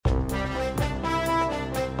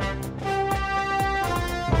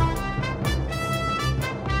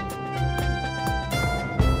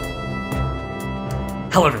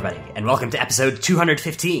Hello, everybody, and welcome to episode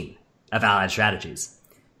 215 of Allied Strategies.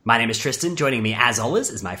 My name is Tristan. Joining me, as always,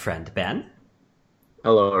 is my friend Ben.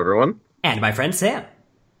 Hello, everyone. And my friend Sam.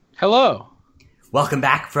 Hello. Welcome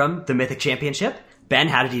back from the Mythic Championship. Ben,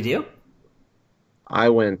 how did you do? I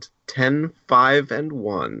went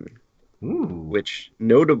 10-5-1, which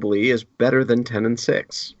notably is better than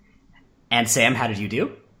 10-6. And Sam, how did you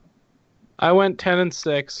do? I went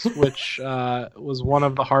 10-6, which was one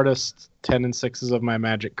of the hardest 10-6s of my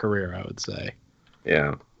Magic career, I would say.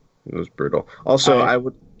 Yeah, it was brutal. Also,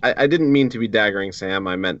 I didn't mean to be daggering Sam.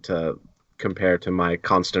 I meant to compare to my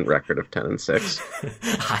constant record of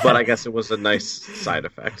 10-6. But I guess it was a nice side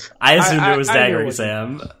effect. I assumed it was daggering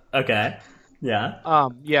Sam. Okay. Yeah.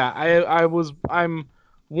 I'm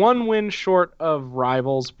one win short of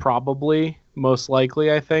rivals, probably, most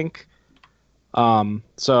likely, I think.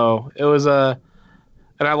 So it was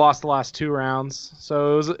and I lost the last two rounds.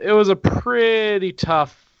 So it was a pretty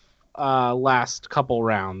tough last couple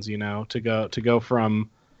rounds, to go from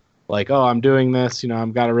like, oh, I'm doing this,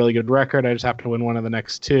 I've got a really good record, I just have to win one of the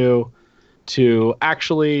next two, to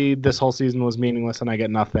actually this whole season was meaningless and I get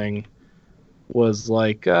nothing, was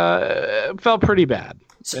like it felt pretty bad.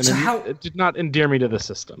 It did not endear me to the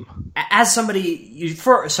system. As somebody,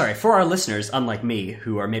 for our listeners, unlike me,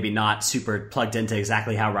 who are maybe not super plugged into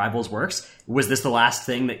exactly how Rivals works, was this the last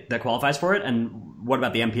thing that qualifies for it? And what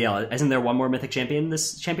about the MPL? Isn't there one more Mythic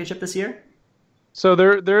championship this year? So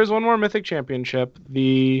there is one more Mythic Championship.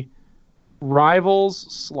 The Rivals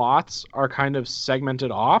slots are kind of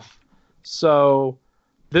segmented off. So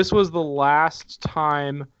this was the last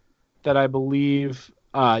time that I believe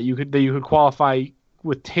you could qualify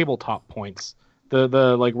with tabletop points.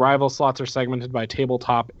 The like rival slots are segmented by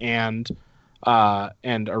tabletop and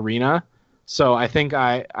arena. So I think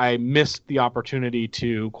I missed the opportunity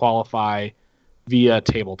to qualify via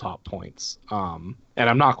tabletop points. And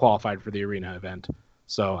I'm not qualified for the arena event,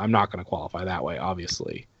 so I'm not going to qualify that way,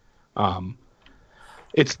 obviously.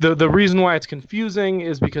 It's the reason why it's confusing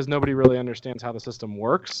is because nobody really understands how the system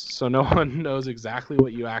works. So no one knows exactly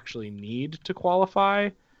what you actually need to qualify.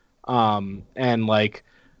 And like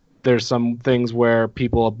there's some things where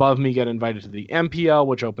people above me get invited to the MPL,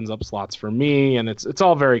 which opens up slots for me, and it's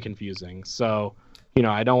all very confusing. So,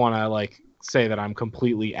 I don't want to like say that I'm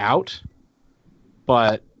completely out,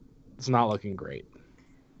 but it's not looking great.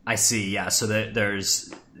 I see. Yeah. So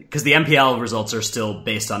there's because the MPL results are still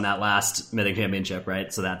based on that last Mythic Championship,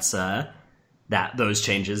 right? So that's that those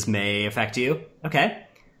changes may affect you. Okay.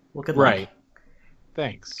 Well, good luck. Right.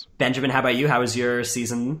 Thanks. Benjamin, how about you? How was your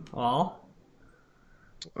season all?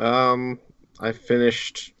 I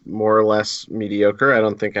finished more or less mediocre. I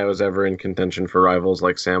don't think I was ever in contention for Rivals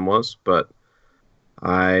like Sam was, but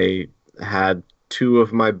I had two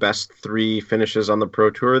of my best three finishes on the Pro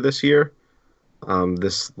Tour this year.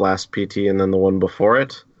 This last PT and then the one before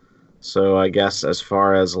it. So I guess as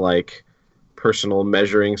far as like personal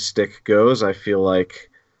measuring stick goes, I feel like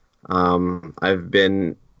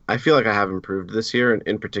I feel like I have improved this year, and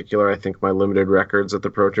in particular, I think my limited records at the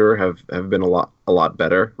Pro Tour have been a lot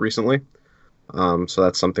better recently. So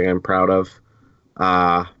that's something I'm proud of.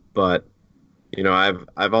 But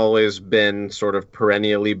I've always been sort of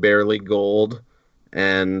perennially barely gold,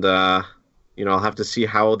 and I'll have to see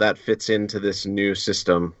how that fits into this new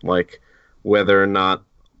system. Like whether or not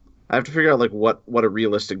I have to figure out like what a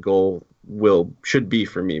realistic goal should be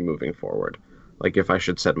for me moving forward. Like if I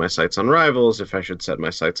should set my sights on Rivals, if I should set my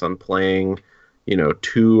sights on playing,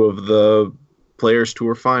 two of the Players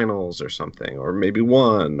Tour finals or something, or maybe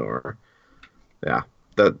one, or yeah.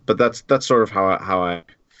 But that's sort of how I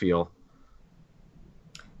feel.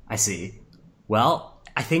 I see. Well,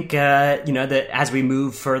 I think that as we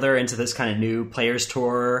move further into this kind of new Players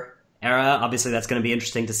Tour era, obviously that's going to be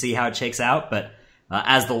interesting to see how it shakes out. But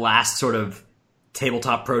as the last sort of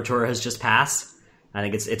tabletop Pro Tour has just passed, I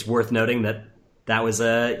think it's worth noting that was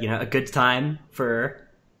a good time for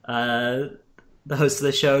the host of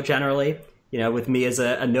the show generally. With me as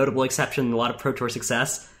a notable exception, a lot of Pro Tour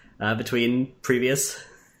success between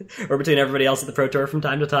everybody else at the Pro Tour from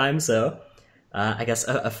time to time. So I guess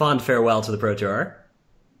a fond farewell to the Pro Tour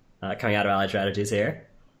coming out of Allied Strategies here.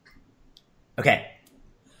 Okay,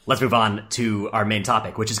 let's move on to our main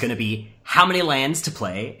topic, which is going to be how many lands to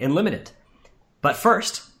play in Limited. But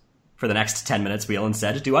first, for the next 10 minutes, we'll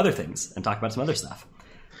instead do other things and talk about some other stuff.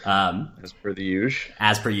 As per the usual.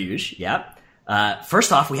 As per usual, yeah.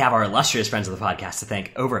 First off, we have our illustrious friends of the podcast to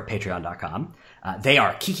thank over at patreon.com. They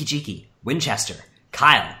are Kiki Jiki, Winchester,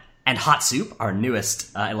 Kyle, and Hot Soup, our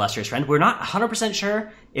newest illustrious friend. We're not 100%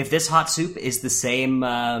 sure if this Hot Soup is the same,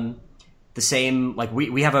 like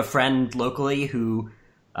we have a friend locally who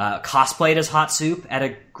cosplayed as Hot Soup at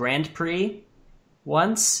a Grand Prix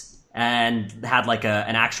once, and had like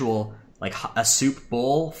an actual like a soup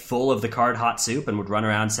bowl full of the card Hot Soup, and would run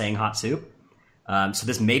around saying Hot Soup. So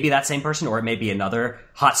this may be that same person, or it may be another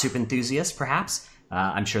Hot Soup enthusiast, perhaps.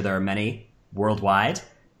 I'm sure there are many worldwide,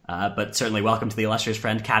 but certainly welcome to the illustrious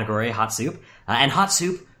friend category, Hot Soup. And Hot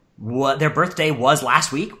Soup, their birthday was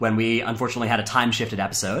last week when we unfortunately had a time-shifted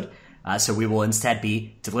episode. So we will instead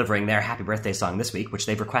be delivering their happy birthday song this week, which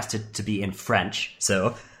they've requested to be in French.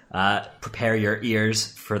 So prepare your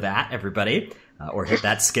ears for that, everybody, or hit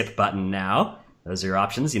that skip button now. Those are your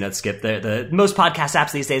options. Skip the most podcast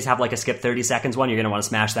apps these days have like a skip 30 seconds one. You're going to want to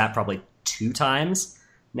smash that probably 2 times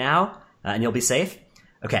now, and you'll be safe.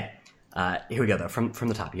 Okay, here we go though. From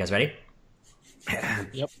the top. You guys ready?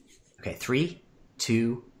 Yep. Okay, 3,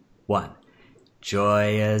 2, 1.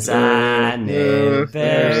 Joyeux anniversaire.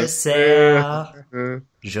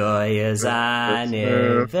 Joyeux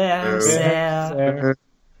anniversaire.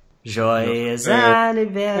 Joyeux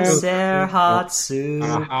anniversaire, Hot Soup.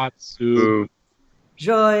 Hot Soup.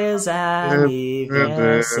 Joyeux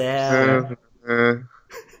anniversaire.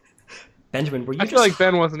 Benjamin, were you I feel like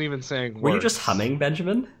Ben wasn't even saying words. Were you just humming,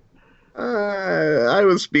 Benjamin? I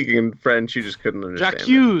was speaking in French. You just couldn't understand.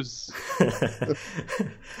 J'accuse.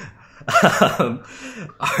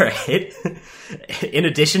 All right. In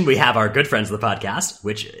addition, we have our good friends of the podcast,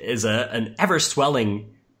 which is an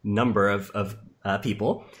ever-swelling number of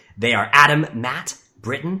people. They are Adam, Matt,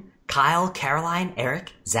 Britton, Kyle, Caroline,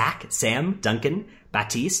 Eric, Zach, Sam, Duncan,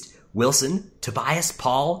 Baptiste, Wilson, Tobias,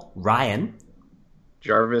 Paul, Ryan,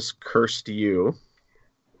 Jarvis cursed you.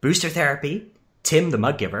 Booster Therapy, Tim the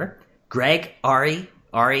Mug Giver, Greg, Ari,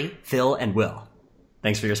 Phil, and Will.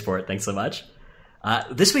 Thanks for your support. Thanks so much.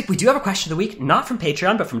 This week we do have a question of the week, not from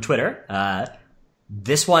Patreon, but from Twitter.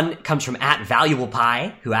 This one comes from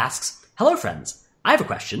 @ValuablePie, who asks, "Hello, friends. I have a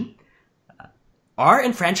question. Are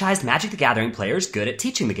enfranchised Magic the Gathering players good at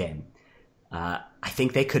teaching the game? I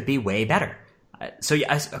think they could be way better."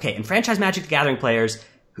 Okay, enfranchised Magic the Gathering players,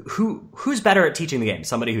 who's better at teaching the game?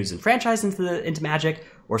 Somebody who's enfranchised into Magic,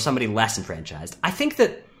 or somebody less enfranchised? I think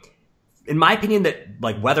that, in my opinion, that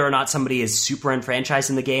like whether or not somebody is super enfranchised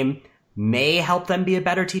in the game may help them be a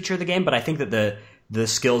better teacher of the game, but I think that the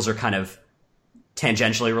skills are kind of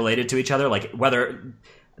tangentially related to each other. Like whether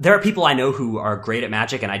there are people I know who are great at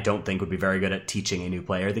Magic and I don't think would be very good at teaching a new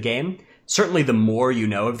player the game. Certainly the more you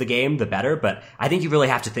know of the game, the better, but I think you really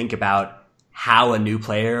have to think about how a new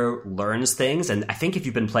player learns things. And I think if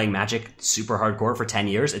you've been playing Magic super hardcore for 10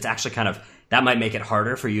 years, it's actually that might make it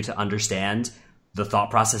harder for you to understand the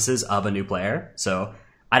thought processes of a new player. So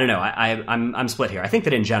I don't know. I'm split here. I think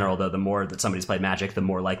that in general, though, the more that somebody's played Magic, the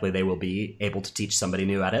more likely they will be able to teach somebody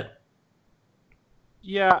new at it.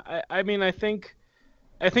 Yeah, I mean, I think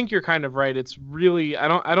you're kind of right. It's really,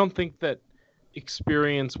 I don't think that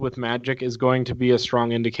experience with Magic is going to be a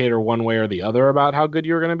strong indicator one way or the other about how good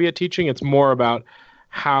you're going to be at teaching. It's more about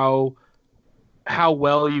how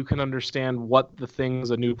well you can understand what the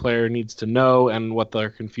things a new player needs to know and what they're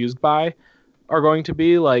confused by are going to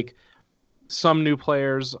be. Like some new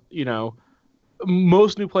players,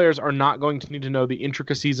 most new players are not going to need to know the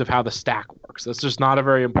intricacies of how the stack works. That's just not a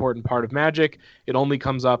very important part of Magic. It only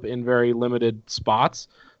comes up in very limited spots.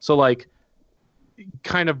 So like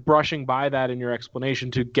kind of brushing by that in your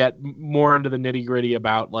explanation to get more into the nitty gritty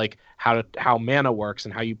about like how mana works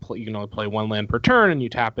and how you play one land per turn and you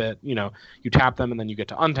tap it, you tap them and then you get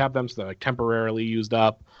to untap them. So they're like temporarily used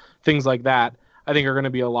up, things like that, I think are going to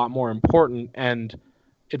be a lot more important. And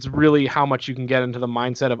it's really how much you can get into the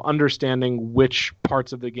mindset of understanding which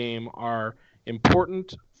parts of the game are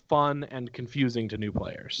important, fun, and confusing to new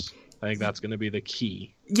players. I think that's going to be the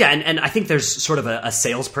key. Yeah, and I think there's sort of a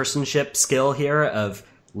salespersonship skill here of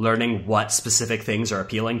learning what specific things are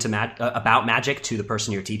appealing to about Magic to the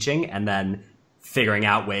person you're teaching, and then figuring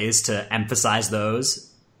out ways to emphasize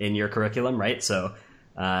those in your curriculum, right? So,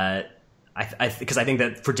 because I think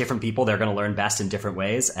that for different people, they're going to learn best in different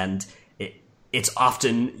ways, and it's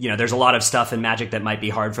often, there's a lot of stuff in Magic that might be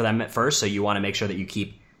hard for them at first, so you want to make sure that you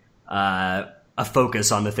keep a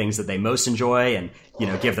focus on the things that they most enjoy and,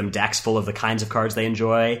 give them decks full of the kinds of cards they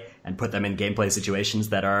enjoy and put them in gameplay situations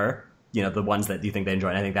that are, the ones that you think they enjoy.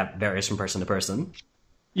 And I think that varies from person to person.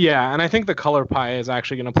 Yeah, and I think the color pie is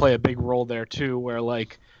actually going to play a big role there too, where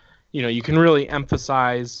like, you can really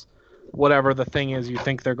emphasize whatever the thing is you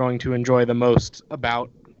think they're going to enjoy the most about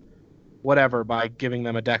whatever by giving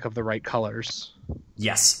them a deck of the right colors.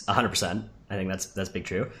 Yes, 100%. I think that's big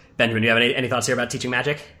true. Benjamin, do you have any thoughts here about teaching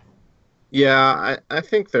Magic? Yeah, I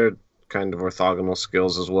think they're kind of orthogonal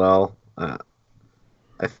skills as well.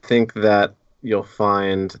 I think that you'll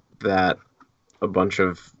find that a bunch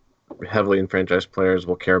of heavily enfranchised players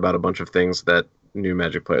will care about a bunch of things that new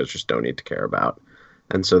Magic players just don't need to care about.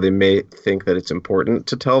 And so they may think that it's important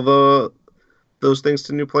to tell those things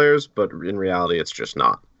to new players, but in reality it's just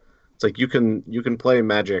not. It's like you can play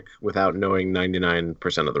Magic without knowing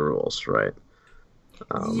 99% of the rules, right?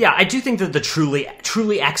 Yeah, I do think that the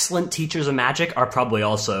truly excellent teachers of Magic are probably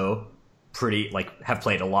also pretty, like, have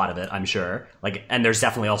played a lot of it, I'm sure. Like, and there's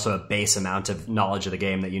definitely also a base amount of knowledge of the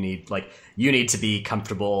game that you need. Like, you need to be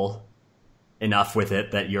comfortable enough with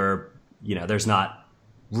it that there's not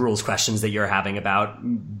rules questions that you're having about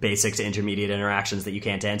basic to intermediate interactions that you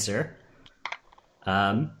can't answer.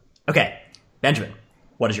 Okay, Benjamin,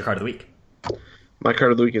 what is your card of the week? My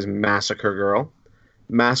card of the week is Massacre Girl.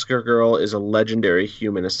 Massacre Girl is a legendary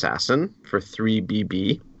human assassin for 3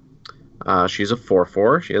 BB. She's a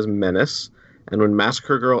 4/4. She has Menace. And when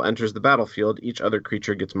Massacre Girl enters the battlefield, each other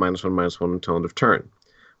creature gets -1/-1 until end of turn.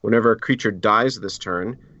 Whenever a creature dies this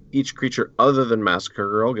turn, each creature other than Massacre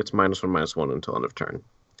Girl gets -1/-1 until end of turn.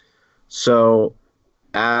 So,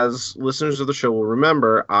 as listeners of the show will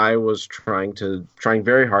remember, I was trying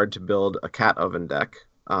very hard to build a Cat Oven deck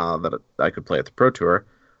that I could play at the Pro Tour.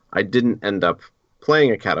 I didn't end up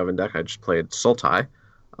playing a Cat Oven deck. I just played Sultai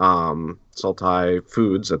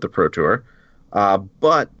Foods at the Pro Tour.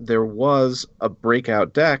 But there was a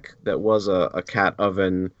breakout deck that was a Cat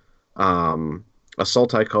Oven, a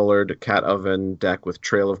Sultai-colored Cat Oven deck with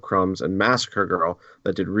Trail of Crumbs and Massacre Girl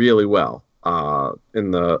that did really well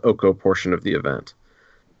in the Oko portion of the event.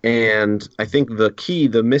 And I think the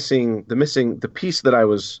piece that I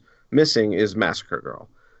was missing is Massacre Girl,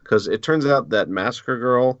 because it turns out that Massacre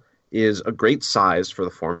Girl is a great size for the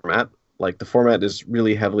format. Like, the format is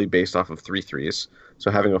really heavily based off of 3/3s, so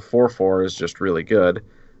having a 4/4 is just really good.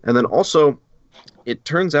 And then also, it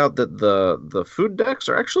turns out that the food decks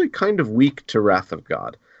are actually kind of weak to Wrath of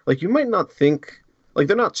God. Like, you might not think, like,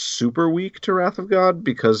 they're not super weak to Wrath of God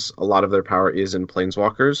because a lot of their power is in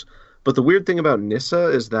Planeswalkers. But the weird thing about Nissa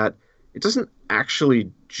is that it doesn't actually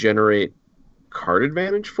generate card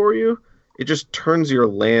advantage for you. It just turns your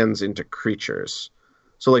lands into creatures.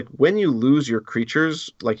 So, like, when you lose your creatures,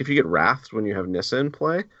 like, if you get Wrathed when you have Nissa in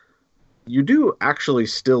play, you do actually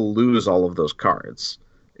still lose all of those cards.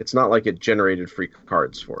 It's not like it generated free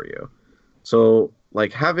cards for you. So,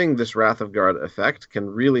 like, having this Wrath of God effect can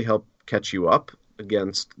really help catch you up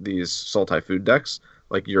against these Sultai food decks.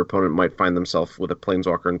 Like, your opponent might find themselves with a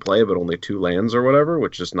Planeswalker in play, but only 2 lands or whatever,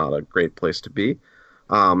 which is not a great place to be.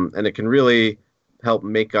 And it can really help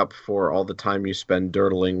make up for all the time you spend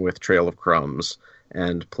dirtling with Trail of Crumbs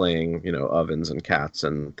and playing, ovens and cats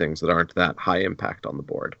and things that aren't that high impact on the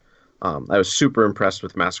board. I was super impressed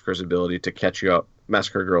with Massacre's ability to catch you up,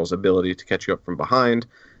 Massacre Girl's ability to catch you up from behind,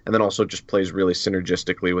 and then also just plays really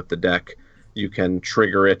synergistically with the deck. You can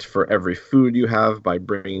trigger it for every food you have by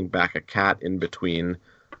bringing back a cat in between,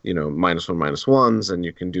 -1/-1s, and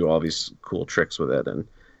you can do all these cool tricks with it. And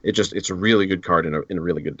it's a really good card in a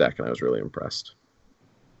really good deck, and I was really impressed.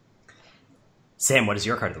 Sam, what is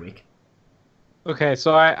your card of the week? Okay,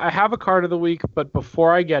 so I have a card of the week, but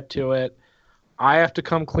before I get to it, I have to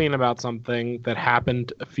come clean about something that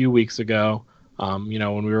happened a few weeks ago, when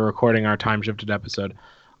we were recording our time-shifted episode.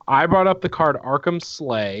 I brought up the card Arkham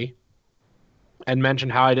Slay and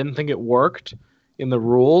mentioned how I didn't think it worked in the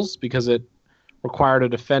rules because it required a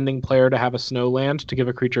defending player to have a snow land to give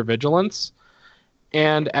a creature vigilance.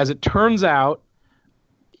 And as it turns out,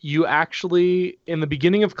 you actually, in the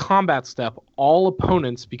beginning of combat step, all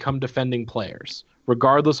opponents become defending players,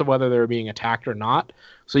 regardless of whether they're being attacked or not.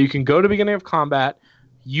 So you can go to beginning of combat,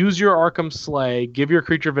 use your Arkham Slay, give your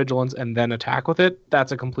creature vigilance, and then attack with it.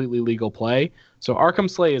 That's a completely legal play. So Arkham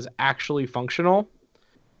Slay is actually functional.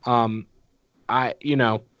 I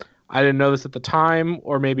didn't know this at the time,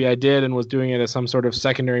 or maybe I did and was doing it as some sort of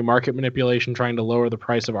secondary market manipulation, trying to lower the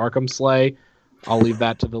price of Arkham Slay. I'll leave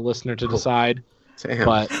that to the listener to decide. Damn.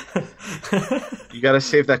 But you got to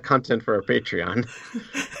save that content for our Patreon.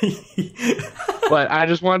 But I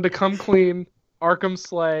just wanted to come clean. Arkham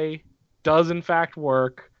Slay does in fact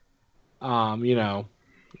work. That's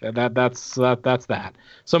that.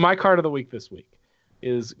 So my card of the week this week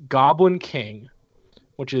is Goblin King,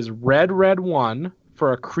 which is red 1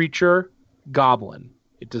 for a creature goblin.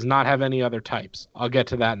 It does not have any other types. I'll get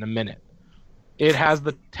to that in a minute. It has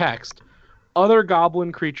the text, other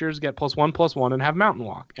goblin creatures get +1/+1 and have Mountain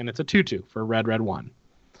Walk, and it's a 2/2 for red 1.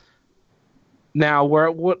 Now,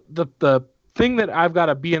 the thing that I've got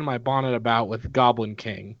to be in my bonnet about with Goblin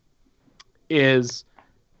King is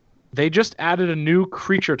they just added a new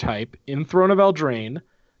creature type in Throne of Eldraine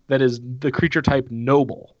that is the creature type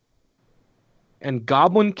Noble. And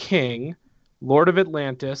Goblin King Lord of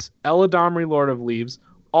Atlantis, Eladamri, Lord of Leaves.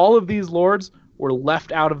 All of these lords were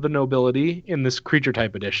left out of the nobility in this creature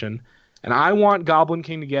type edition, and I want Goblin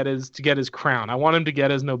King to get his crown. I want him to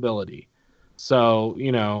get his nobility. So,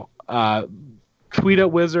 tweet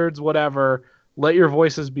at Wizards, whatever. Let your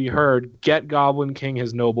voices be heard. Get Goblin King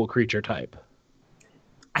his noble creature type.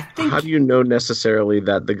 I think. How do you know necessarily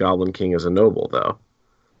that the Goblin King is a noble, though?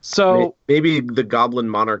 So maybe the Goblin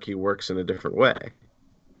Monarchy works in a different way.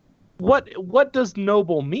 What does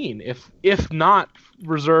noble mean if not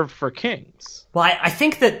reserved for kings? Well, I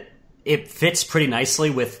think that it fits pretty nicely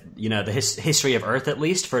with the history of Earth, at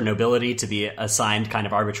least, for nobility to be assigned kind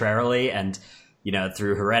of arbitrarily and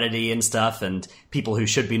through heredity and stuff, and people who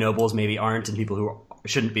should be nobles maybe aren't, and people who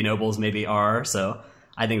shouldn't be nobles maybe are. So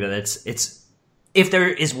I think that it's if there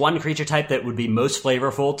is one creature type that would be most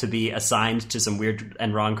flavorful to be assigned to some weird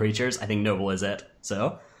and wrong creatures, I think noble is it.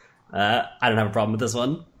 So I don't have a problem with this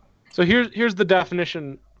one. So here's the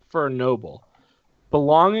definition for noble: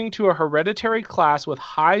 belonging to a hereditary class with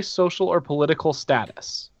high social or political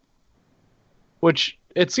status. Which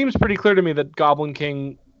it seems pretty clear to me that Goblin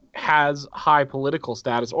King has high political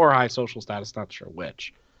status or high social status, not sure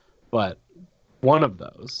which, but one of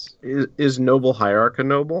those. Is Noble Hierarch a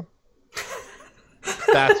noble?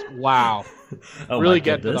 That's wow. Oh, really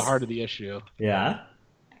get to the heart of the issue. Yeah.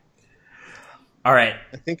 All right.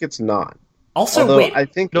 I think it's not. Also, although wait. I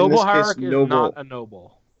think Noble in this Hierarch case, is not a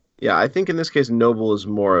noble. Yeah, I think in this case, noble is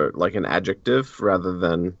more like an adjective rather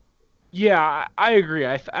than. Yeah, I agree.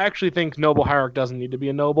 I actually think Noble Hierarch doesn't need to be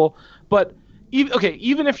a noble, but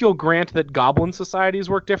even if you'll grant that goblin societies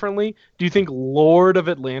work differently, do you think Lord of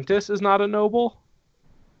Atlantis is not a noble?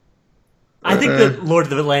 I think that Lord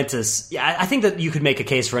of Atlantis... Yeah, I think that you could make a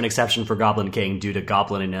case for an exception for Goblin King due to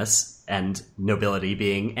goblininess and nobility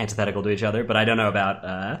being antithetical to each other, but I don't know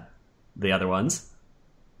about the other ones.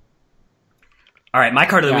 All right, my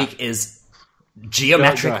card of the week is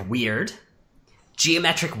Geometric Weird.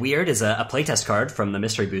 Geometric Weird is a playtest card from the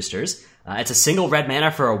Mystery Boosters. It's a single red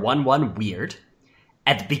mana for a 1/1 Weird.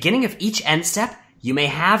 At the beginning of each end step, you may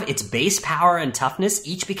have its base power and toughness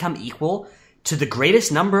each become equal to the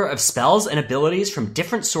greatest number of spells and abilities from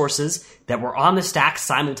different sources that were on the stack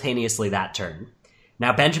simultaneously that turn.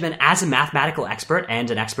 Now, Benjamin, as a mathematical expert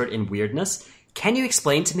and an expert in weirdness, can you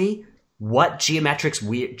explain to me what Geometric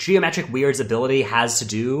Weird's ability has to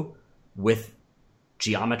do with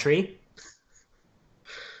geometry?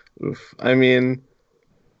 Oof. I mean,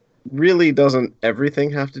 really doesn't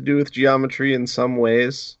everything have to do with geometry in some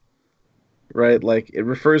ways? Right? Like, it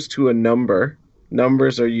refers to a number.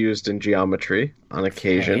 Numbers are used in geometry on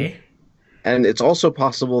occasion. Okay. And it's also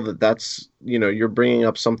possible that that's, you're bringing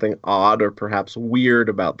up something odd or perhaps weird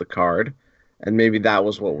about the card. And maybe that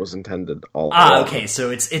was what was intended all along. Okay,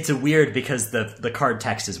 so it's a weird because the card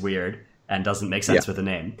text is weird and doesn't make sense with the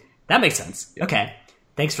name. That makes sense. Yeah. Okay,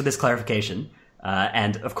 thanks for this clarification.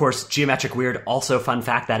 And, of course, Geometric Weird, also fun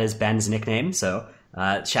fact, that is Ben's nickname, so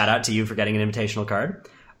shout out to you for getting an invitational card.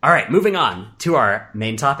 All right, moving on to our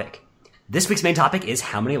main topic. This week's main topic is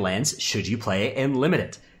how many lands should you play in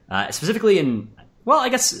Limited? Specifically in... Well, I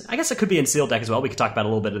guess it could be in Sealed deck as well. We could talk about a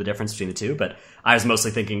little bit of the difference between the two, but I was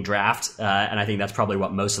mostly thinking Draft, and I think that's probably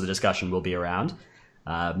what most of the discussion will be around.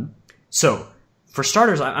 So, for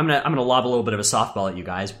starters, I'm gonna lob a little bit of a softball at you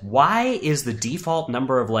guys. Why is the default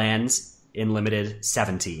number of lands in Limited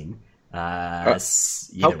 17? How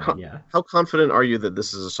confident are you that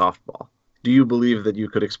this is a softball? Do you believe that you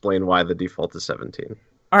could explain why the default is 17?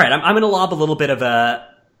 All right, I'm going to lob a little bit of a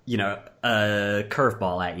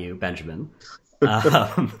curveball at you, Benjamin.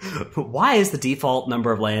 Why is the default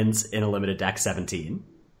number of lands in a Limited deck 17?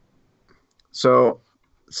 So,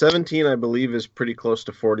 17, I believe, is pretty close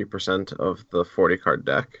to 40% of the 40-card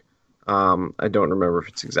deck. I don't remember if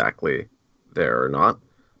it's exactly there or not.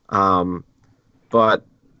 But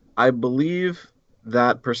I believe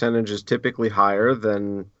that percentage is typically higher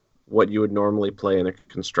than what you would normally play in a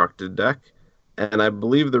constructed deck. And I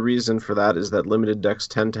believe the reason for that is that Limited decks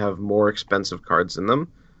tend to have more expensive cards in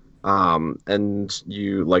them. And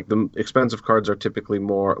the expensive cards are typically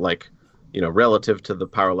more relative to the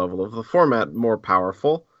power level of the format, more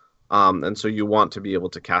powerful. And so you want to be able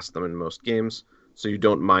to cast them in most games. So you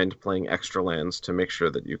don't mind playing extra lands to make sure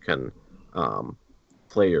that you can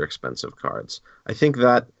play your expensive cards. I think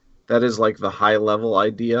that is like the high level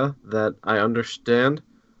idea that I understand.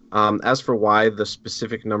 As for why the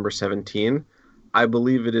specific number 17, I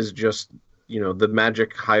believe it is just, the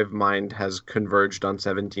Magic hive mind has converged on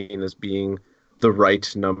 17 as being the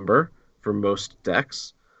right number for most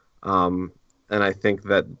decks. And I think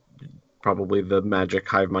that probably the Magic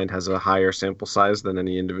hive mind has a higher sample size than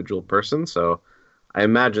any individual person. So I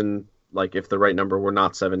imagine like if the right number were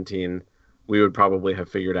not 17, we would probably have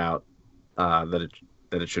figured out that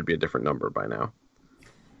it should be a different number by now.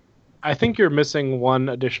 I think you're missing one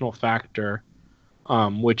additional factor,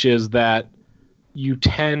 which is that you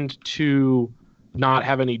tend to not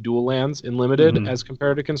have any dual lands in limited as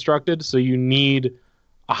compared to constructed, so you need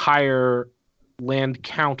a higher land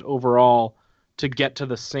count overall to get to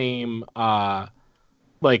the same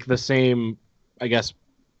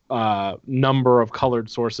number of colored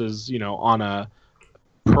sources, on a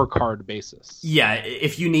per card basis. Yeah,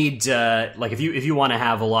 if you need if you want to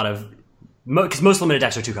have a lot of, because most limited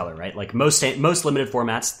decks are 2-color, right? Like most limited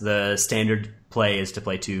formats, the standard play is to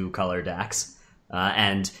play 2-color decks.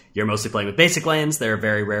 And you're mostly playing with basic lands. There are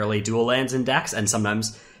very rarely dual lands in decks, and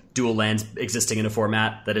sometimes dual lands existing in a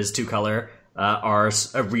format that is 2-color are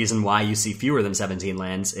a reason why you see fewer than 17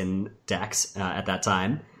 lands in decks at that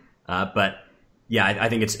time. But yeah, I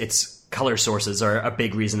think it's color sources are a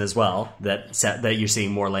big reason as well that you're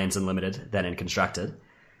seeing more lands in limited than in constructed.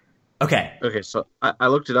 Okay, so I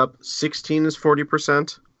looked it up. 16 is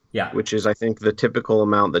 40%. Yeah. Which is, I think, the typical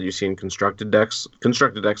amount that you see in constructed decks.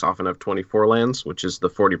 Constructed decks often have 24 lands, which is the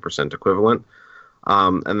 40% equivalent.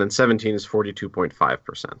 And then 17 is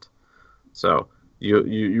 42.5%. So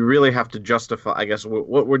you really have to justify, I guess,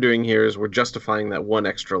 what we're doing here is we're justifying that one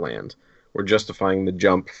extra land. We're justifying the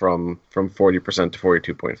jump from 40% to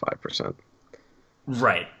 42.5%.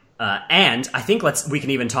 Right. And I think we can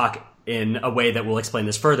even talk in a way that will explain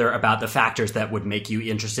this further about the factors that would make you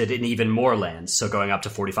interested in even more lands. So going up to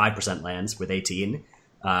 45% lands with 18,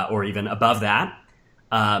 or even above that.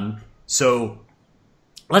 So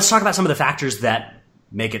let's talk about some of the factors that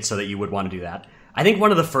make it so that you would want to do that. I think one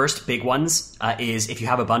of the first big ones is if you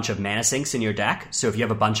have a bunch of mana sinks in your deck. So if you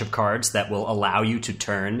have a bunch of cards that will allow you to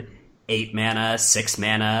turn 8 mana, 6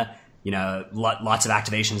 mana, lots of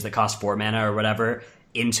activations that cost 4 mana or whatever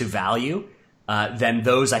into value, then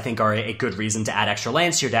those, I think, are a good reason to add extra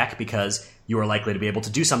lands to your deck because you are likely to be able to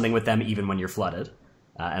do something with them even when you're flooded.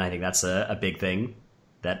 And I think that's a big thing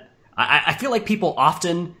that I feel like people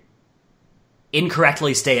often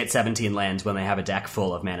incorrectly stay at 17 lands when they have a deck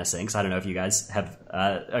full of mana sinks. I don't know if you guys have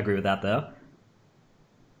agree with that, though.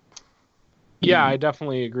 Yeah, I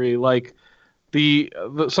definitely agree. Like the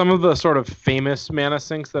some of the sort of famous mana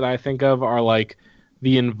sinks that I think of are like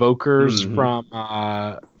the Invokers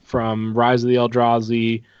from Rise of the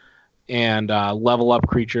Eldrazi, and Level Up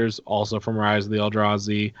creatures also from Rise of the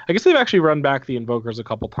Eldrazi. I guess they've actually run back the Invokers a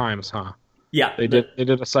couple times, huh? Yeah, they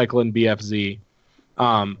did a cycle in BFZ.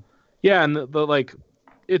 Yeah, and the like,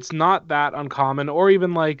 it's not that uncommon, or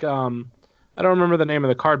even like I don't remember the name of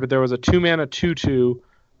the card, but there was a 2-mana 2/2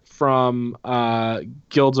 from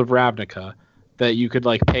Guilds of Ravnica that you could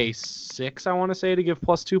like pay 6, I want to say, to give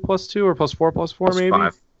 +2/+2 or +4/+4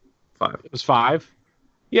 maybe. 5. It was 5.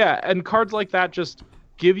 Yeah, and cards like that just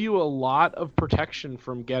give you a lot of protection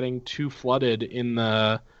from getting too flooded in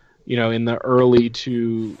the, in the early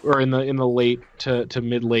to, or in the late to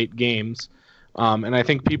mid late games. And I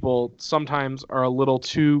think people sometimes are a little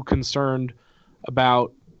too concerned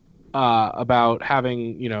about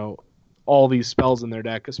having, all these spells in their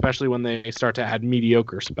deck, especially when they start to add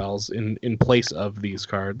mediocre spells in place of these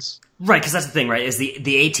cards. Right, because that's the thing, right? Is the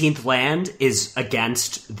 18th land is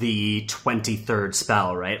against the 23rd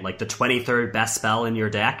spell, right? Like the 23rd best spell in your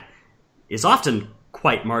deck is often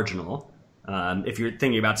quite marginal. If you're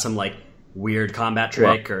thinking about some like weird combat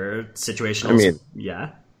trick or situational,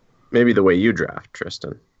 yeah. Maybe the way you draft,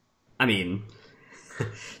 Tristan.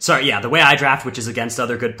 Sorry, yeah, the way I draft, which is against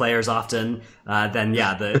other good players often, then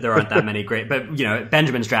yeah, there aren't that many great. But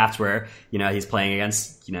Benjamin's drafts where he's playing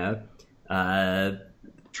against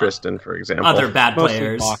Tristan, for example, other bad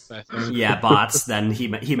players, bots, I think. Yeah, bots. Then he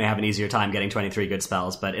may have an easier time getting 23 good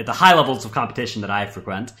spells. But at the high levels of competition that I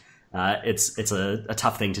frequent, it's a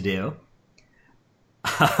tough thing to do.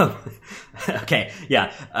 Okay,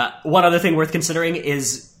 yeah. One other thing worth considering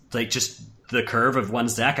is like just the curve of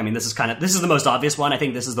one's deck. This is the most obvious one. I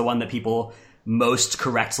think this is the one that people most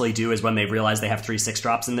correctly do is when they realize they have 3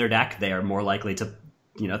 6-drops in their deck, they are more likely to,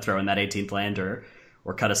 throw in that 18th land or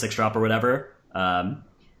cut a 6-drop or whatever.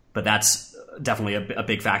 But that's definitely a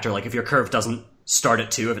big factor. Like if your curve doesn't start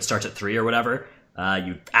at 2, if it starts at 3 or whatever,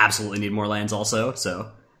 you absolutely need more lands also.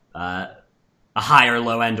 So a higher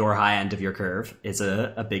low end or high end of your curve is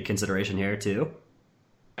a big consideration here too.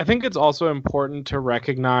 I think it's also important to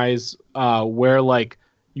recognize where like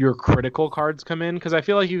your critical cards come in, because I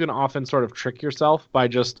feel like you can often sort of trick yourself by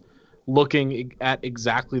just looking at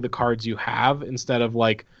exactly the cards you have instead of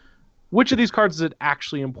like, which of these cards is it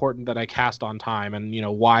actually important that I cast on time, and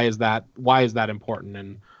why is that important,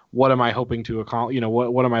 and what am I hoping to accomplish?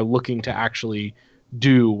 What am I looking to actually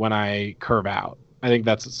do when I curve out. I think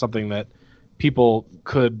that's something that people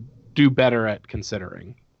could do better at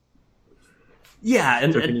considering. Yeah,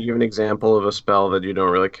 So can you give an example of a spell that you don't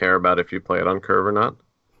really care about if you play it on curve or not?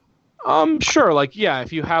 Sure. Like, yeah,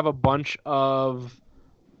 if you have a bunch of,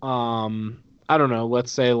 I don't know,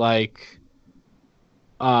 let's say like,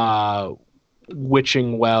 uh,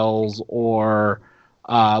 witching wells or,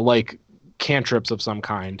 like cantrips of some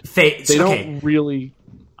kind, they don't really.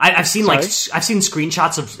 I've seen Sorry? I've seen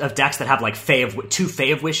screenshots of decks that have like two Fae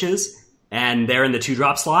of Wishes, and they're in the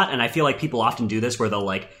 2-drop slot. And I feel like people often do this where they'll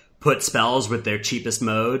like put spells with their cheapest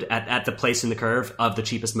mode at the place in the curve of the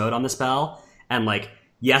cheapest mode on the spell. And like,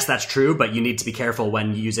 yes, that's true, but you need to be careful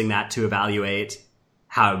when using that to evaluate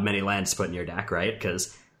how many lands to put in your deck, right?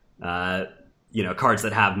 Because cards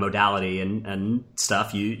that have modality and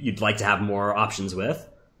stuff, you'd like to have more options with.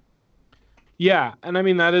 Yeah, and I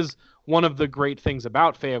mean that is one of the great things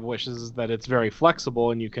about Fae of Wishes is that it's very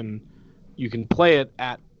flexible and you can play it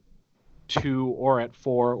at 2 or at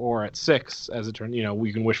 4 or at 6 as a turn.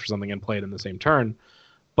 We can wish for something and play it in the same turn.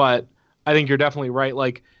 But I think you're definitely right.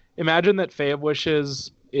 Like, imagine that Fae of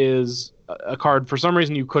Wishes is a card for some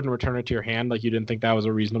reason you couldn't return it to your hand, like you didn't think that was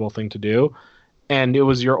a reasonable thing to do, and it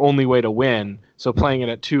was your only way to win. So playing it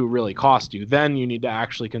at 2 really cost you. Then you need to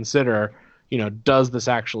actually consider, does this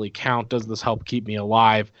actually count? Does this help keep me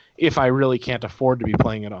alive if I really can't afford to be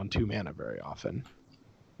playing it on 2 mana very often?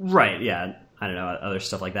 Right, yeah. I don't know, other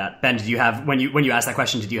stuff like that. Ben, did you have, when you asked that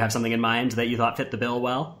question, did you have something in mind that you thought fit the bill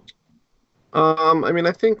well? I mean,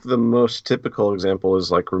 I think the most typical example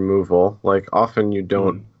is like removal. Like, often you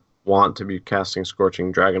don't want to be casting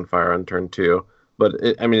Scorching Dragonfire on turn 2, but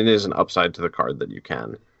it is an upside to the card that you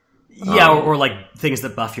can. Yeah, or like things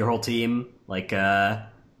that buff your whole team, like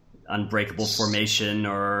Unbreakable Formation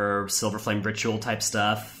or Silverflame Ritual type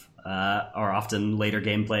stuff, are often later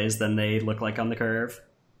gameplays than they look like on the curve.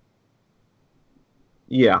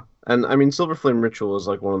 Yeah, and I mean, Silverflame Ritual is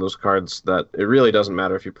like one of those cards that it really doesn't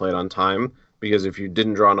matter if you play it on time, because if you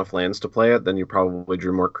didn't draw enough lands to play it, then you probably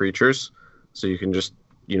drew more creatures. So you can just,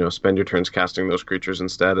 spend your turns casting those creatures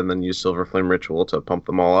instead, and then use Silverflame Ritual to pump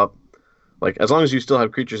them all up. Like, as long as you still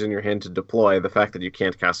have creatures in your hand to deploy, the fact that you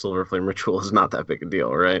can't cast Silverflame Ritual is not that big a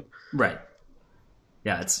deal, right? Right.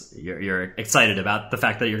 Yeah, you're excited about the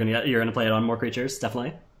fact that you're gonna play it on more creatures,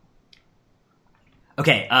 definitely.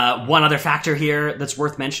 Okay, one other factor here that's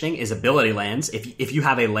worth mentioning is ability lands. If you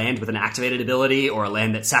have a land with an activated ability, or a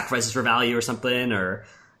land that sacrifices for value or something, or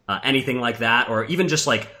anything like that, or even just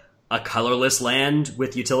like a colorless land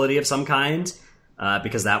with utility of some kind,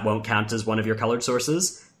 because that won't count as one of your colored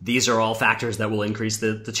sources, these are all factors that will increase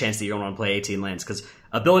the chance that you don't want to play 18 lands. Because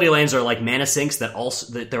ability lands are like mana sinks they're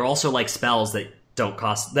also like spells that don't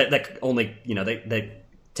cost, that only, they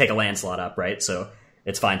take a land slot up, right? So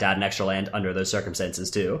it's fine to add an extra land under those circumstances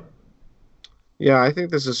too. Yeah, I think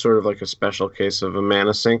this is sort of like a special case of a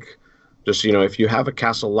mana sink. Just, if you have a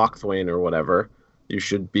Castle Lochthwain or whatever, you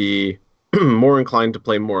should be more inclined to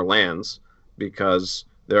play more lands, because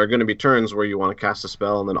there are going to be turns where you want to cast a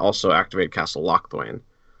spell and then also activate Castle Lochthwain.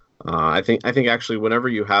 I think actually whenever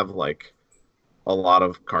you have like a lot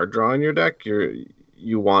of card draw in your deck,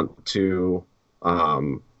 you want to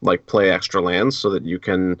like play extra lands so that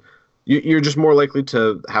you're just more likely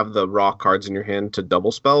to have the raw cards in your hand to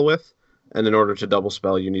double spell with, and in order to double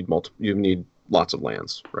spell, you need lots of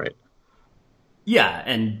lands, right? Yeah,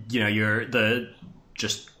 and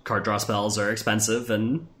just card draw spells are expensive,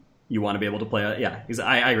 and you want to be able to play.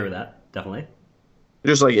 I agree with that, definitely.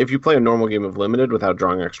 Just like if you play a normal game of Limited without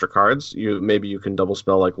drawing extra cards, you can double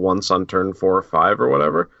spell like once on turn 4 or 5 or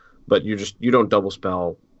whatever, but you don't double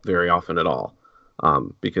spell very often at all,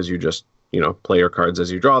 because you just play your cards as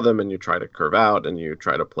you draw them, and you try to curve out, and you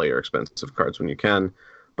try to play your expensive cards when you can.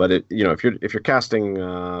 But if you're casting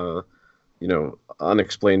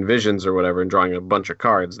Unexplained Visions or whatever and drawing a bunch of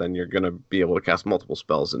cards, then you're going to be able to cast multiple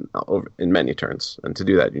spells in many turns, and to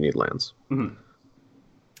do that you need lands. Mm-hmm.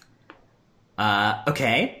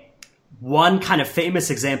 Okay. One kind of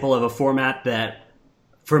famous example of a format that,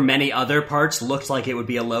 for many other parts, looked like it would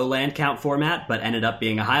be a low land count format, but ended up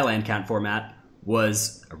being a high land count format,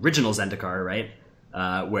 was original Zendikar, right?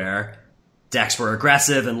 Where decks were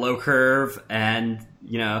aggressive and low curve and,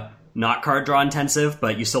 not card draw intensive,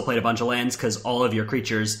 but you still played a bunch of lands because all of your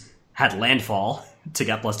creatures had landfall to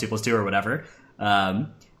get +2/+2 or whatever.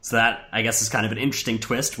 So that, I guess, is kind of an interesting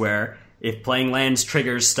twist where if playing lands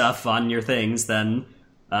triggers stuff on your things, then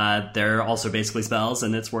they're also basically spells,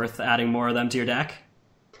 and it's worth adding more of them to your deck.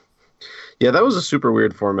 Yeah, that was a super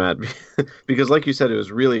weird format because, like you said, it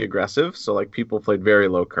was really aggressive. So, like, people played very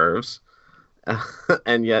low curves,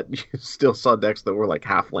 and yet you still saw decks that were like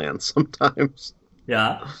half lands sometimes.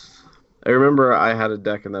 Yeah. I remember I had a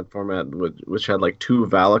deck in that format which had like two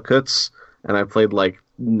Valakuts, and I played like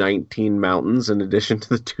 19 mountains in addition to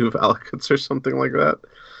the two Valakuts or something like that.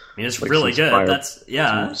 I mean, it's Like really some good. That's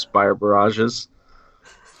some Spire Barrages.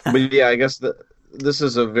 But yeah, I guess this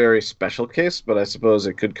is a very special case, but I suppose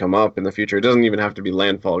it could come up in the future. It doesn't even have to be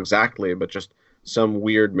landfall exactly, but just some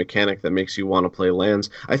weird mechanic that makes you want to play lands.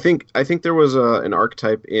 I think there was an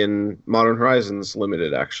archetype in Modern Horizons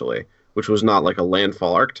Limited actually, which was not like a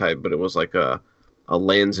landfall archetype, but it was like a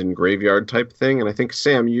lands in graveyard type thing. And I think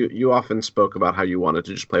Sam, you often spoke about how you wanted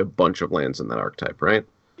to just play a bunch of lands in that archetype, right?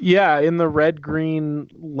 Yeah, in the red green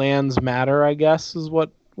lands matter, I guess, is what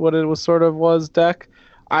it was deck.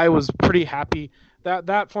 I was pretty happy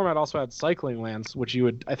that format also had cycling lands, which you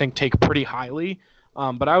would I think take pretty highly.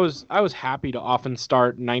 But I was happy to often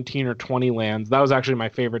start 19 or 20 lands. That was actually my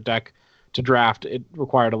favorite deck to draft. It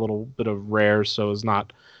required a little bit of rares, so it was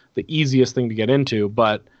not the easiest thing to get into.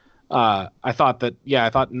 But I thought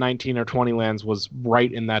 19 or 20 lands was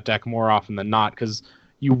right in that deck more often than not, because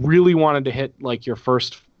you really wanted to hit like your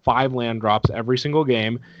first 5 land drops every single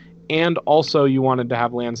game, and also you wanted to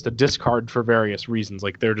have lands to discard for various reasons.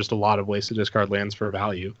 Like there are just a lot of ways to discard lands for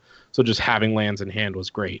value, so just having lands in hand was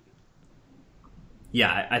great.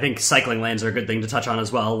 Yeah, I think cycling lands are a good thing to touch on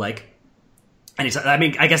as well. Like, I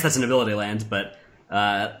mean, I guess that's an ability land, but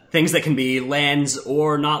things that can be lands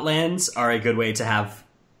or not lands are a good way to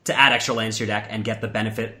add extra lands to your deck and get the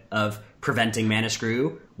benefit of preventing mana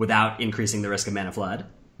screw without increasing the risk of mana flood.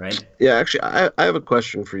 Right? Yeah, actually, I have a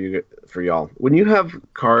question for y'all. When you have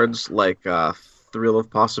cards like Thrill of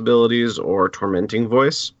Possibilities or Tormenting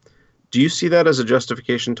Voice, do you see that as a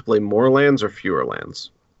justification to play more lands or fewer lands?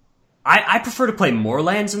 I prefer to play more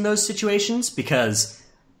lands in those situations because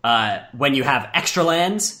when you have extra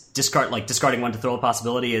lands, discarding one to Thrill of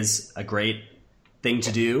Possibility is a great thing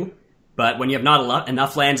to do. But when you have not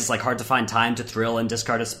enough lands, it's like hard to find time to thrill and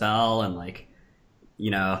discard a spell, and like, you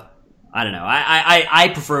know. I don't know.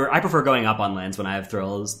 I prefer going up on lands when I have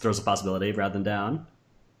throws of possibility rather than down.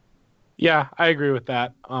 Yeah, I agree with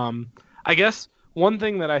that. I guess one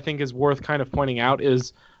thing that I think is worth kind of pointing out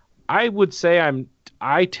is I would say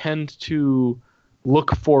I tend to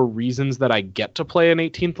look for reasons that I get to play an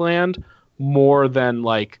 18th land more than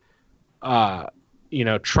like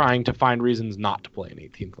trying to find reasons not to play an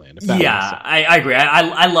 18th land. If that makes sense. I agree.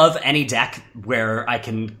 I love any deck where I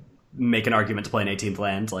can make an argument to play an 18th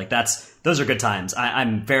land. Like those are good times.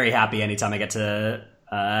 I'm very happy anytime I get to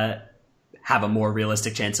have a more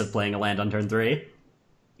realistic chance of playing a land on turn 3.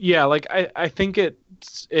 Yeah, like I think it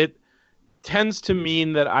tends to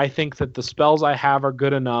mean that I think that the spells I have are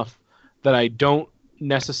good enough that I don't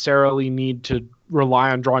necessarily need to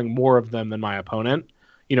rely on drawing more of them than my opponent.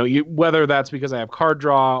 Whether that's because I have card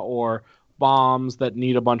draw or bombs that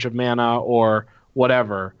need a bunch of mana or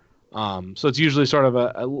whatever. So it's usually sort of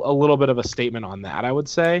a little bit of a statement on that, I would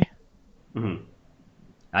say. Mm-hmm.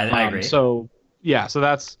 I agree. So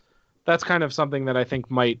that's kind of something that I think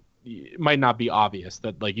might not be obvious,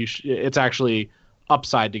 that like it's actually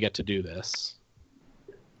upside to get to do this.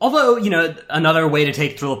 Although, another way to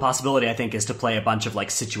take Thrill of Possibility, I think, is to play a bunch of like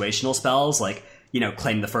situational spells, like,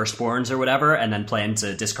 claim the Firstborns or whatever, and then plan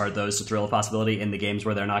to discard those to Thrill of Possibility in the games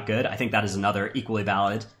where they're not good. I think that is another equally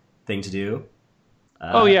valid thing to do.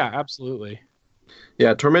 Yeah, absolutely.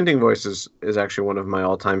 Yeah, Tormenting Voice is actually one of my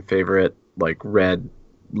all-time favorite like red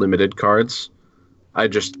limited cards. I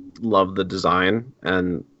just love the design,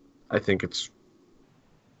 and I think it's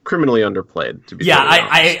criminally underplayed, to be totally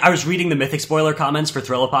honest. I was reading the Mythic spoiler comments for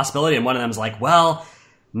Thrill of Possibility, and one of them's like, well,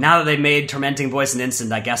 now that they've made Tormenting Voice an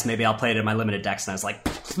instant, I guess maybe I'll play it in my limited decks. And I was like,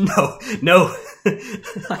 no.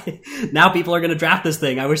 Now people are going to draft this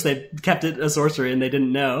thing. I wish they kept it a sorcery and they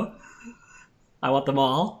didn't know. I want them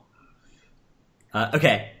all.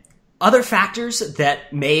 Okay. Other factors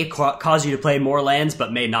that may cause you to play more lands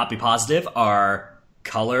but may not be positive are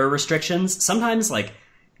color restrictions. Sometimes, like,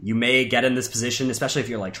 you may get in this position, especially if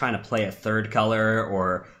you're, like, trying to play a third color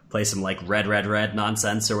or play some, like, red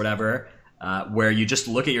nonsense or whatever, where you just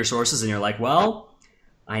look at your sources and you're like, well,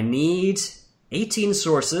 I need 18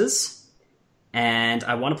 sources, and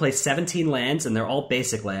I want to play 17 lands, and they're all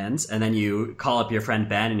basic lands, and then you call up your friend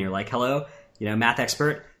Ben and you're like, hello, math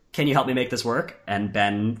expert, can you help me make this work? And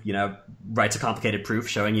Ben, writes a complicated proof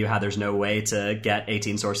showing you how there's no way to get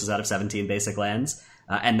 18 sources out of 17 basic lands.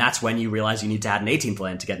 And that's when you realize you need to add an 18th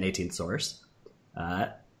land to get an 18th source.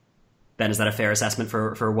 Ben, is that a fair assessment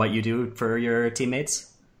for what you do for your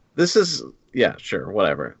teammates? This is, yeah, sure,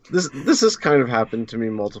 whatever. This has kind of happened to me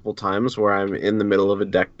multiple times where I'm in the middle of a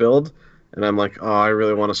deck build, and I'm like, oh, I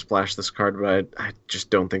really want to splash this card, but I just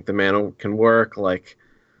don't think the mana can work. Like,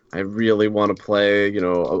 I really want to play,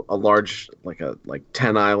 a large like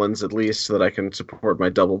 10 islands at least so that I can support my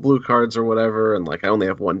double blue cards or whatever, and like I only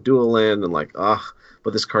have one dual land, and like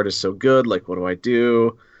but this card is so good, like what do I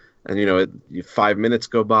do? And 5 minutes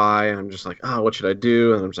go by, and I'm just like, what should I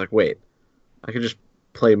do? And I'm just like, wait, I could just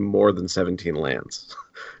play more than 17 lands.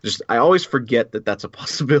 Just I always forget that that's a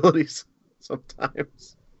possibility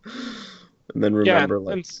sometimes, and then remember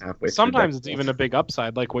halfway. Sometimes it's even a big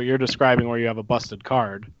upside, like what you're describing, where you have a busted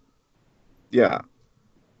card. Yeah,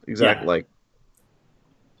 exactly. Yeah. Like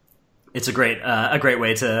it's a great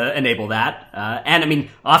way to enable that. And I mean,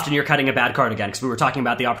 often you're cutting a bad card again, because we were talking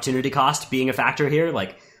about the opportunity cost being a factor here.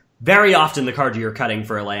 Like very often the card you're cutting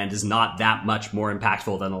for a land is not that much more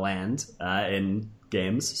impactful than a land in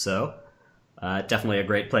games. So definitely a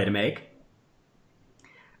great play to make.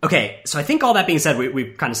 Okay, so I think all that being said,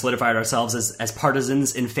 we've kind of solidified ourselves as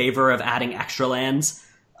partisans in favor of adding extra lands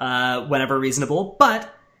whenever reasonable,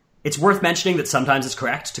 but it's worth mentioning that sometimes it's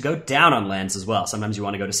correct to go down on lands as well. Sometimes you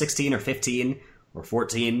want to go to 16 or 15 or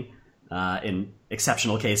 14 in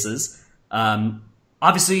exceptional cases.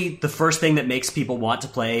 Obviously, the first thing that makes people want to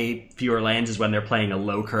play fewer lands is when they're playing a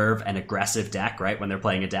low curve and aggressive deck, right? When they're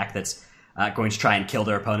playing a deck that's going to try and kill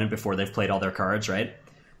their opponent before they've played all their cards, right?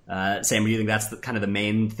 Sam, do you think that's kind of the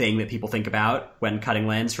main thing that people think about when cutting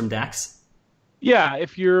lands from decks? Yeah,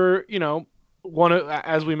 if you're,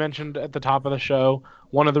 as we mentioned at the top of the show,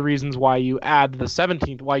 one of the reasons why you add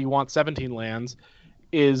why you want 17 lands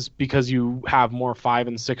is because you have more 5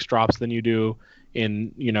 and 6 drops than you do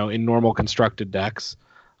in normal constructed decks.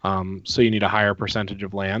 So you need a higher percentage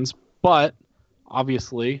of lands. But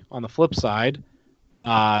obviously, on the flip side,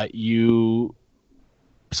 you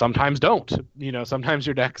sometimes don't. Sometimes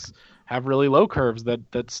your decks have really low curves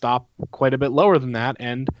that stop quite a bit lower than that,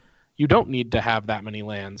 and you don't need to have that many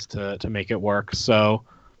lands to make it work. So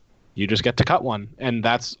you just get to cut one, and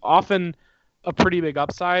that's often a pretty big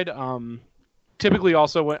upside. Typically,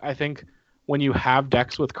 also, I think when you have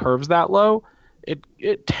decks with curves that low,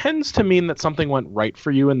 it tends to mean that something went right for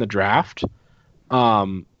you in the draft,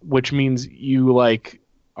 which means you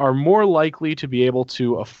are more likely to be able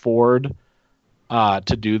to afford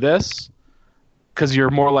to do this because you're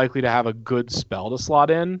more likely to have a good spell to slot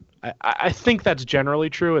in. I think that's generally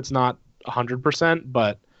true. It's not 100%,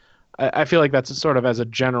 but I feel like that's sort of as a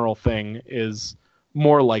general thing is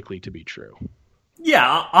more likely to be true.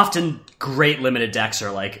 Yeah, often great limited decks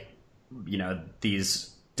are these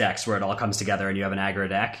decks where it all comes together and you have an aggro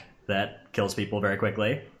deck that kills people very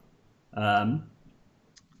quickly. Yeah,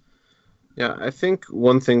 I think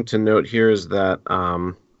one thing to note here is that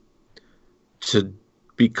to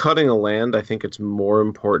be cutting a land, I think it's more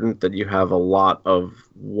important that you have a lot of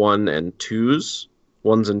ones and twos,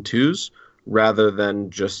 rather than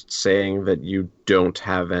just saying that you don't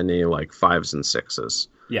have any 5s and 6s.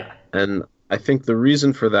 Yeah. And I think the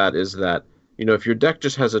reason for that is that, if your deck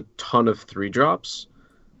just has a ton of 3-drops,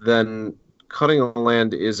 then cutting a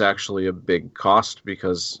land is actually a big cost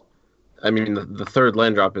because, the third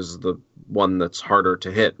land drop is the one that's harder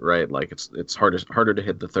to hit, right? Like it's harder to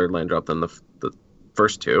hit the third land drop than the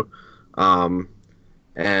first two.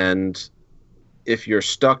 And if you're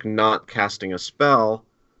stuck not casting a spell,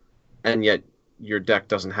 and yet your deck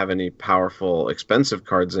doesn't have any powerful, expensive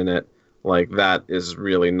cards in it, that is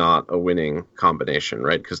really not a winning combination,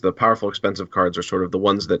 right? Because the powerful, expensive cards are sort of the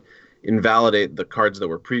ones that invalidate the cards that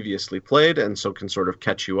were previously played, and so can sort of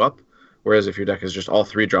catch you up. Whereas if your deck is just all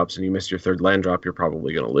 3-drops and you miss your third land drop, you're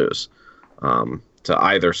probably going to lose to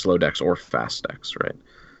either slow decks or fast decks, right?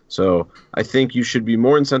 So I think you should be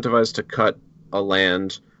more incentivized to cut a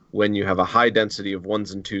land when you have a high density of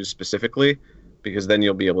 1s and 2s specifically, because then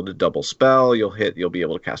you'll be able to double spell, you'll be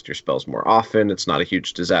able to cast your spells more often. It's not a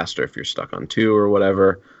huge disaster if you're stuck on 2 or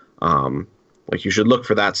whatever. You should look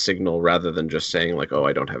for that signal rather than just saying oh,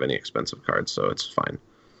 I don't have any expensive cards, so it's fine.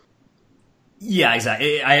 Yeah,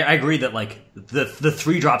 exactly. I agree that the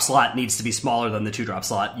 3-drop slot needs to be smaller than the 2-drop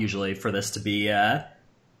slot usually for this to be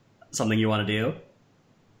something you want to do.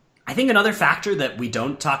 I think another factor that we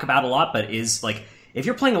don't talk about a lot, but is if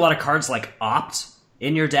you're playing a lot of cards like Opt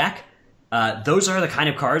in your deck, those are the kind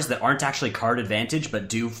of cards that aren't actually card advantage, but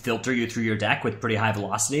do filter you through your deck with pretty high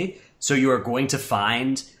velocity. So you are going to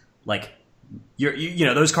find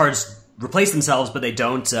those cards replace themselves, but they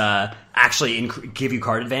don't actually give you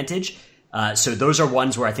card advantage. So those are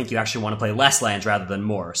ones where I think you actually want to play less lands rather than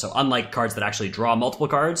more. So unlike cards that actually draw multiple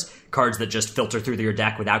cards that just filter through your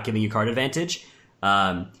deck without giving you card advantage,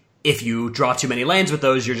 if you draw too many lands with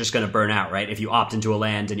those, you're just going to burn out, right? If you opt into a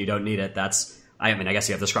land and you don't need it, I guess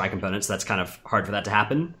you have the scry component, so that's kind of hard for that to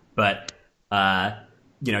happen. But,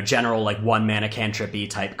 general 1-mana cantrip-y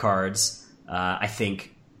type cards, I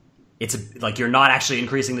think it's like you're not actually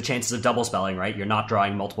increasing the chances of double spelling, right? You're not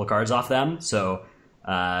drawing multiple cards off them, so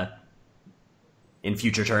in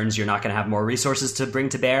future turns you're not going to have more resources to bring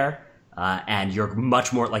to bear, and you're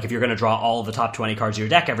much more like if you're going to draw all of the top 20 cards of your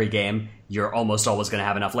deck every game, you're almost always going to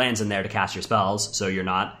have enough lands in there to cast your spells, so you're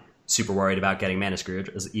not super worried about getting mana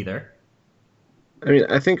screwed either. I mean,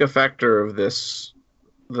 I think a factor of this,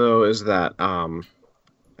 though, is that,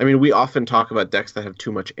 I mean, we often talk about decks that have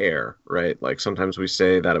too much air, right? Like, sometimes we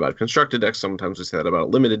say that about constructed decks, sometimes we say that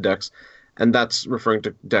about limited decks, and that's referring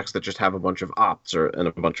to decks that just have a bunch of opts and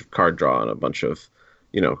a bunch of card draw and a bunch of,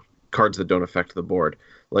 cards that don't affect the board.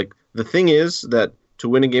 Like, the thing is that to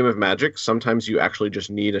win a game of Magic, sometimes you actually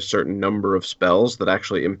just need a certain number of spells that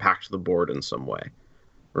actually impact the board in some way,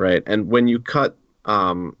 right? And when you cut...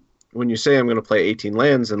 when you say I'm going to play 18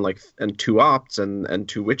 lands and 2 opts and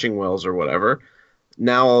 2 Witching Wells or whatever,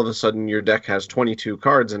 now all of a sudden your deck has 22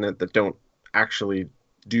 cards in it that don't actually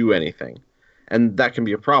do anything. And that can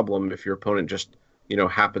be a problem if your opponent just,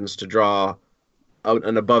 happens to draw out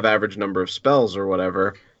an above average number of spells or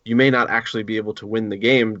whatever. You may not actually be able to win the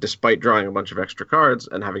game despite drawing a bunch of extra cards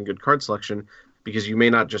and having good card selection, because you may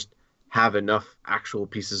not just have enough actual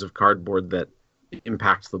pieces of cardboard that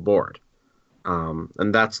impacts the board.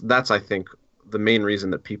 And that's I think the main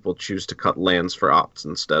reason that people choose to cut lands for opts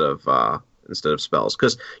instead of spells,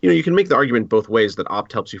 because you can make the argument both ways that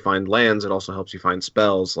opt helps you find lands, it also helps you find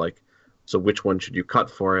spells. So which one should you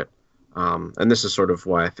cut for it? And this is sort of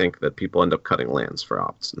why I think that people end up cutting lands for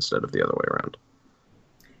opts instead of the other way around.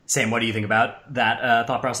 Sam, what do you think about that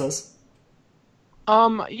thought process?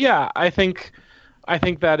 Yeah, I think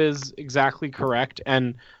that is exactly correct,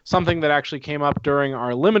 and something that actually came up during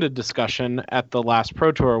our limited discussion at the last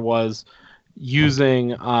Pro Tour was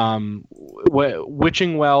using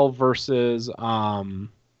Witching Well versus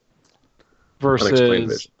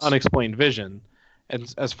Unexplained Vision,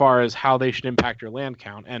 as far as how they should impact your land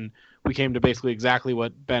count. And we came to basically exactly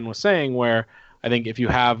what Ben was saying, where I think if you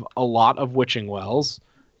have a lot of Witching Wells,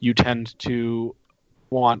 you tend to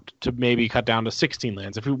want to maybe cut down to 16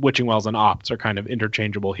 lands. If Witching Wells and opts are kind of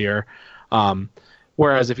interchangeable here.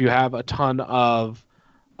 Whereas if you have a ton of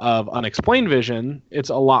Unexplained Vision, it's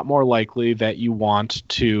a lot more likely that you want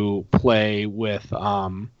to play with,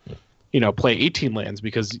 play 18 lands,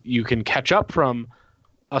 because you can catch up from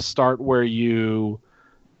a start where you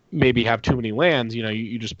maybe have too many lands.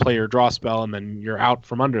 You just play your draw spell and then you're out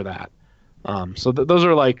from under that. So those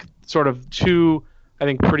are sort of two, I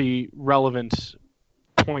think, pretty relevant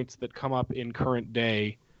points that come up in current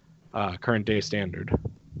day standard,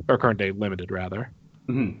 or current day limited rather.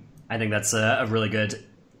 Mm-hmm. I think that's a really good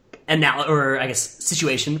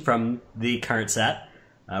situation from the current set,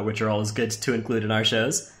 which are always good to include in our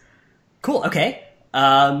shows. Cool. Okay.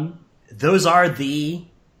 Those are the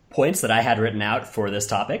points that I had written out for this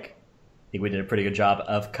topic. I think we did a pretty good job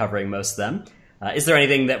of covering most of them. Is there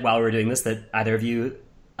anything that while we were doing this that either of you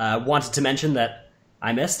wanted to mention that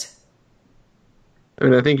I missed? I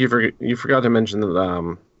mean, I think you forgot to mention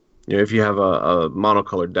that if you have a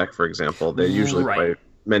monocolored deck, for example, they usually play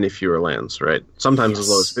many fewer lands, right? Sometimes as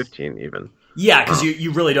low as 15 even. Yeah, because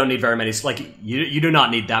you really don't need very many. You do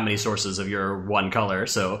not need that many sources of your one color.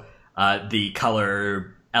 So the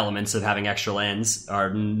color elements of having extra lands are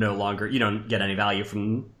no longer. You don't get any value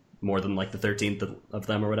from more than the 13th of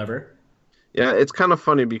them or whatever. Yeah, it's kind of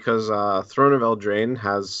funny because Throne of Eldraine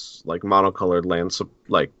has monocolored lands,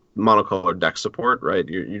 monocolored deck support, right?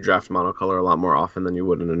 You draft monocolor a lot more often than you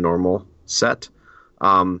would in a normal set.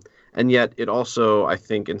 And yet it also, I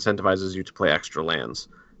think, incentivizes you to play extra lands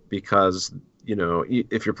because,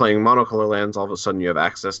 if you're playing monocolor lands, all of a sudden you have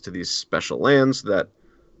access to these special lands that,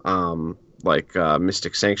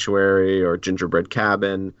 Mystic Sanctuary or Gingerbread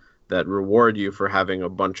Cabin, that reward you for having a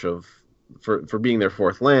bunch of, for being their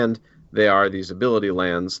fourth land. They are these ability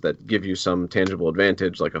lands that give you some tangible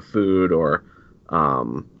advantage, like a food or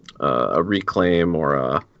a reclaim or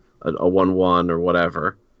a 1/1 or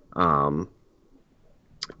whatever.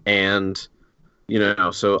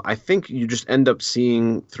 So I think you just end up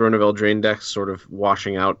seeing Throne of Eldraine decks sort of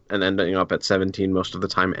washing out and ending up at 17 most of the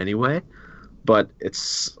time anyway. But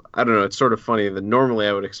it's sort of funny that normally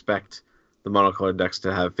I would expect the monocolored decks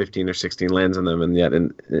to have 15 or 16 lands in them, and yet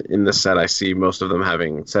in this set I see most of them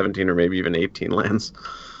having 17 or maybe even 18 lands.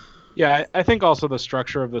 Yeah, I think also the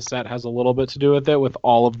structure of the set has a little bit to do with it, with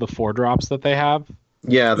all of the 4-drops that they have.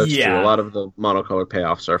 Yeah, that's true. A lot of the monocolor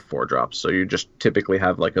payoffs are 4-drops, so you just typically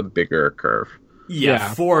have a bigger curve.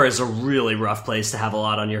 Yeah, 4 is a really rough place to have a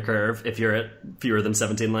lot on your curve if you're at fewer than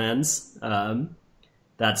 17 lands.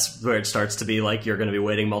 That's where it starts to be you're going to be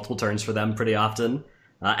waiting multiple turns for them pretty often.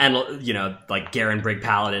 And Garen Brigg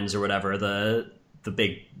Paladins or whatever, the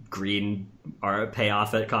big green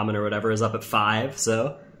payoff at common or whatever is up at 5.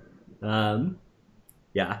 So,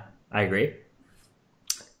 yeah, I agree.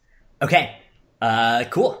 Okay,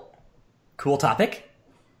 cool topic.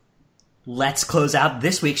 Let's close out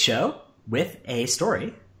this week's show with a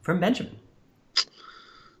story from Benjamin.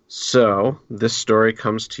 So this story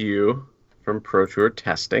comes to you from Pro Tour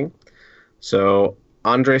Testing. So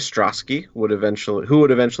Andre Strosky who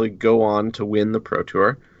would eventually go on to win the Pro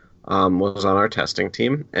Tour, was on our testing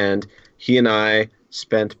team, and he and I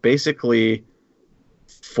spent basically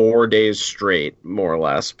 4 days straight, more or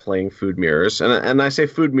less, playing Food Mirrors. And I say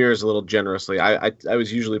Food Mirrors a little generously. I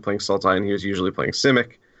was usually playing Sultai, and he was usually playing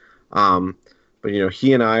Simic. But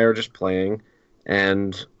he and I are just playing,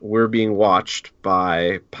 and we're being watched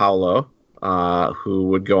by Paolo, who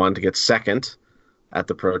would go on to get second at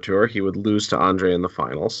the Pro Tour. He would lose to Andre in the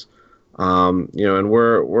finals. And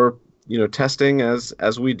we're testing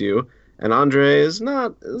as we do, and Andre is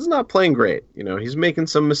not playing great. He's making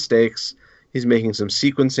some mistakes. He's making some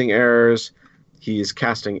sequencing errors. He's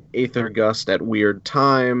casting Aether Gust at weird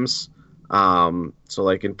times. So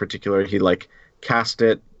like in particular, he like cast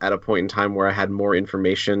it at a point in time where I had more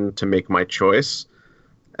information to make my choice.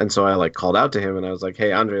 And so I like called out to him and I was like,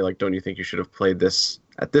 "Hey Andre, like, don't you think you should have played this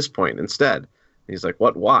at this point instead?" And he's like,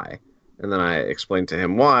 "What? Why?" And then I explained to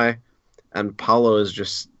him why. And Paolo is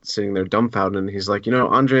just sitting there dumbfounded, and he's like,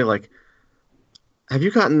 "Andre, like, have you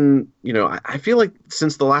gotten, I feel like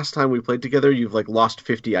since the last time we played together, you've like lost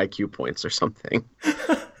 50 IQ points or something."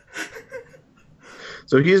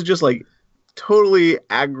 So he's just like totally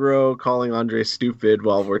aggro, calling Andre stupid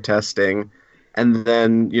while we're testing. And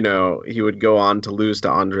then, he would go on to lose to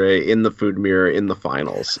Andre in the Food Mirror in the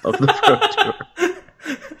finals of the Pro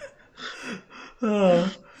Tour.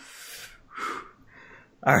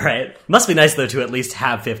 All right. Must be nice, though, to at least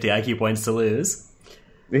have 50 IQ points to lose.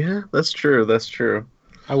 Yeah, that's true. That's true.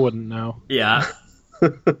 I wouldn't know. Yeah.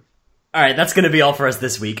 All right, that's going to be all for us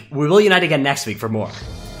this week. We will unite again next week for more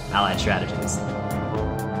Allied Strategies.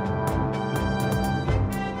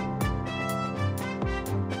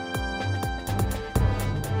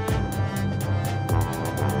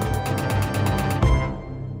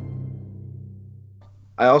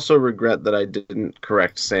 I also regret that I didn't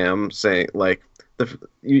correct Sam, saying, like,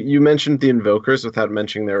 you mentioned the Invokers without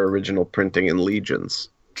mentioning their original printing in Legions.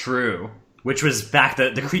 True. Which was back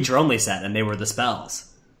the creature-only set, and they were the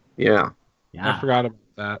spells. Yeah. I forgot about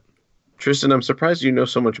that. Tristan, I'm surprised you know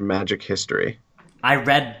so much Magic history. I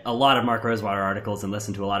read a lot of Mark Rosewater articles and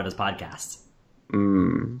listened to a lot of his podcasts.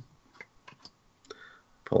 Pulling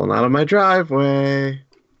out of my driveway.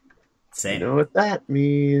 Same. You know what that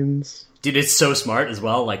means. Dude, it's so smart as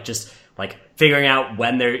well. Like, just like figuring out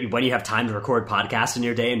when you have time to record podcasts in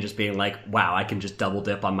your day and just being like, wow, I can just double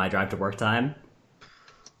dip on my drive to work time.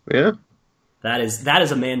 Yeah. That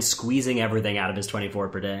is a man squeezing everything out of his 24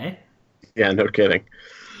 per day. Yeah, no kidding.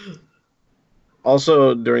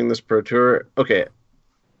 Also, during this Pro Tour, okay,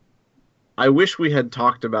 I wish we had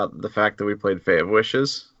talked about the fact that we played Fae of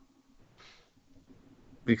Wishes,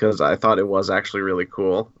 because I thought it was actually really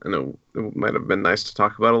cool, and it might have been nice to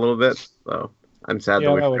talk about a little bit, so I'm sad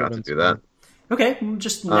that we forgot to do that. Okay,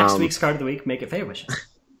 just next week's card of the week, make it Fae of Wishes.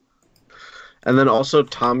 And then also,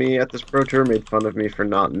 Tommy at this Pro Tour made fun of me for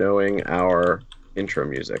not knowing our intro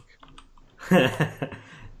music.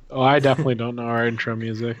 Oh, I definitely don't know our intro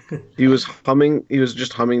music. He was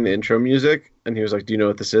just humming the intro music, and he was like, "Do you know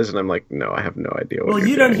what this is?" And I'm like, "No, I have no idea what Well, you're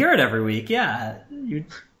you doing." Don't hear it every week, yeah. You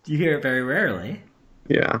hear it very rarely.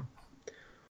 Yeah.